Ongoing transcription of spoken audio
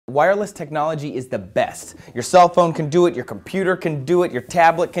Wireless technology is the best. Your cell phone can do it, your computer can do it, your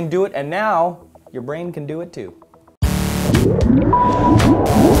tablet can do it, and now your brain can do it too.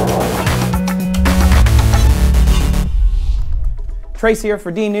 Trace here for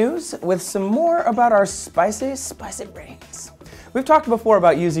D News with some more about our spicy brains. We've talked before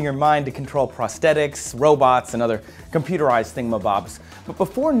about using your mind to control prosthetics, robots, and other computerized thingamabobs. But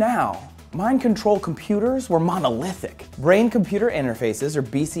before now, mind control computers were monolithic. Brain-computer interfaces, or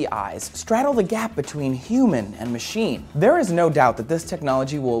BCIs, straddle the gap between human and machine. There is no doubt that this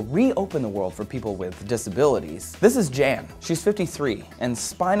technology will reopen the world for people with disabilities. This is Jan. She's 53, and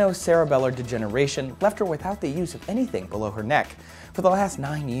spinocerebellar degeneration left her without the use of anything below her neck for the last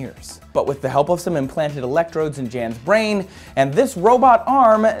 9 years. But with the help of some implanted electrodes in Jan's brain and this robot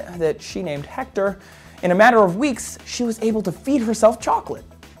arm that she named Hector, in a matter of weeks, she was able to feed herself chocolate.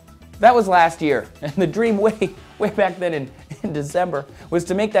 That was last year, and the dream way back then in December was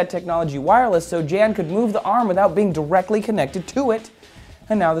to make that technology wireless so Jan could move the arm without being directly connected to it.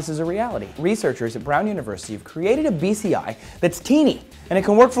 And now this is a reality. Researchers at Brown University have created a BCI that's teeny, and it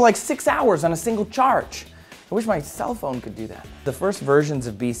can work for like 6 hours on a single charge. I wish my cell phone could do that. The first versions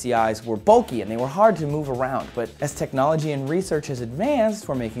of BCIs were bulky and they were hard to move around, but as technology and research has advanced,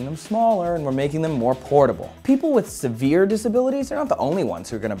 we're making them smaller and we're making them more portable. People with severe disabilities are not the only ones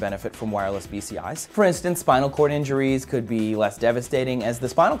who are going to benefit from wireless BCIs. For instance, spinal cord injuries could be less devastating as the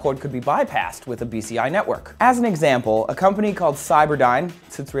spinal cord could be bypassed with a BCI network. As an example, a company called Cyberdyne,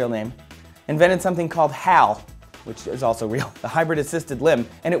 it's its real name, invented something called HAL, which is also real, the hybrid assisted limb,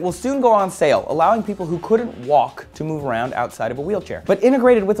 and it will soon go on sale, allowing people who couldn't walk to move around outside of a wheelchair. But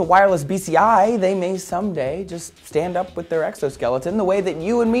integrated with a wireless BCI, they may someday just stand up with their exoskeleton the way that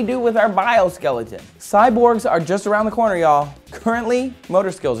you and me do with our bioskeleton. Cyborgs are just around the corner, y'all. Currently,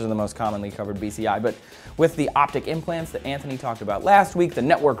 motor skills are the most commonly covered BCI, but with the optic implants that Anthony talked about last week, the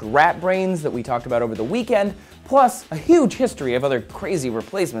networked rat brains that we talked about over the weekend, plus a huge history of other crazy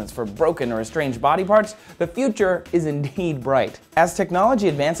replacements for broken or estranged body parts, the future is indeed bright. As technology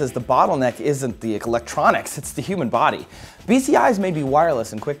advances, the bottleneck isn't the electronics, it's the human body. BCIs may be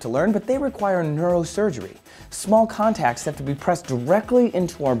wireless and quick to learn, but they require neurosurgery. Small contacts have to be pressed directly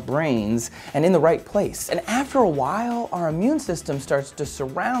into our brains and in the right place. And after a while, our immune system starts to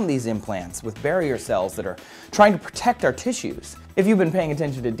surround these implants with barrier cells that are trying to protect our tissues. If you've been paying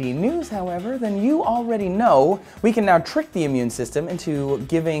attention to D News, however, then you already know we can now trick the immune system into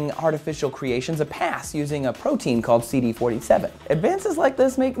giving artificial creations a pass using a protein called CD47. Advances like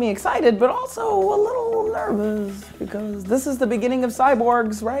this make me excited, but also a little nervous, because this is the beginning of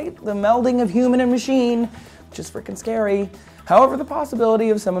cyborgs, right? The melding of human and machine, which is freaking scary. However, the possibility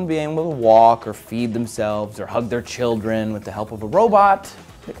of someone being able to walk or feed themselves or hug their children with the help of a robot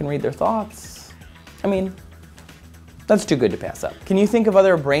that can read their thoughts, I mean, that's too good to pass up. Can you think of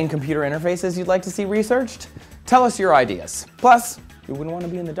other brain-computer interfaces you'd like to see researched? Tell us your ideas. Plus, you wouldn't want to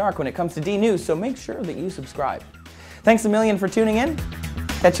be in the dark when it comes to D News, so make sure that you subscribe. Thanks a million for tuning in.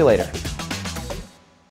 Catch you later.